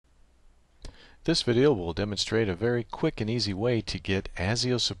This video will demonstrate a very quick and easy way to get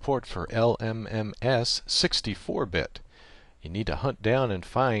ASIO support for LMMS 64-bit. You need to hunt down and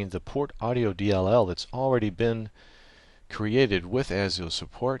find the portaudio.dll that's already been created with ASIO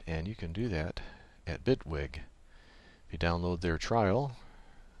support, and you can do that at Bitwig. If you download their trial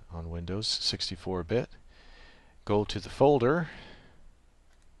on Windows 64-bit, go to the folder,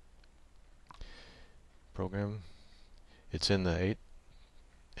 program, it's in the 8,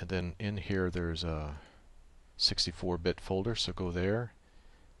 and then in here there's a 64-bit folder, so go there,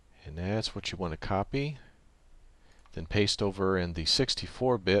 and that's what you want to copy, then paste over in the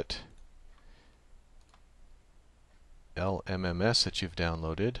 64-bit LMMS that you've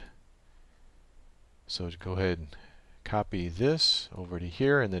downloaded. So go ahead and copy this over to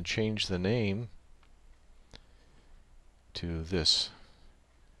here and then change the name to this.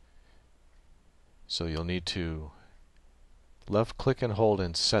 So you'll need to left click and hold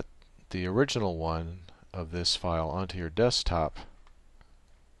and set the original one of this file onto your desktop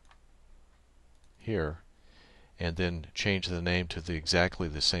here, and then change the name to exactly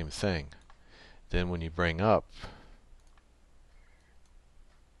the same thing. Then when you bring up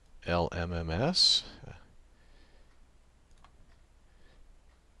LMMS,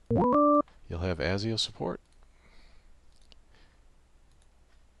 you'll have ASIO support.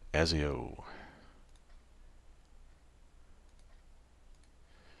 ASIO.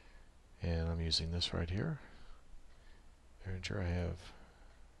 And I'm using this right here. Behringer, I have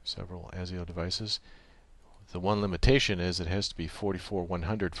several ASIO devices. The one limitation is it has to be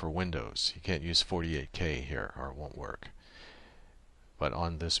 44100 for Windows. You can't use 48K here or it won't work. But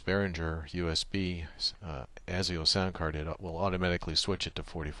on this Behringer USB ASIO sound card, it will automatically switch it to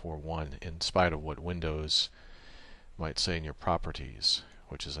 441 in spite of what Windows might say in your properties,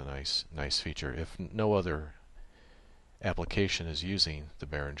 which is a nice feature if no other application is using the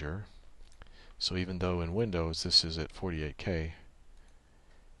Behringer. So even though in Windows this is at 48K,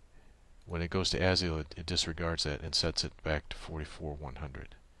 when it goes to ASIO it disregards that and sets it back to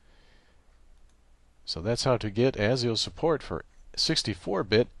 44100. So that's how to get ASIO support for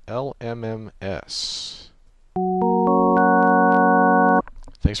 64-bit LMMS.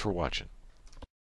 Thanks for watching.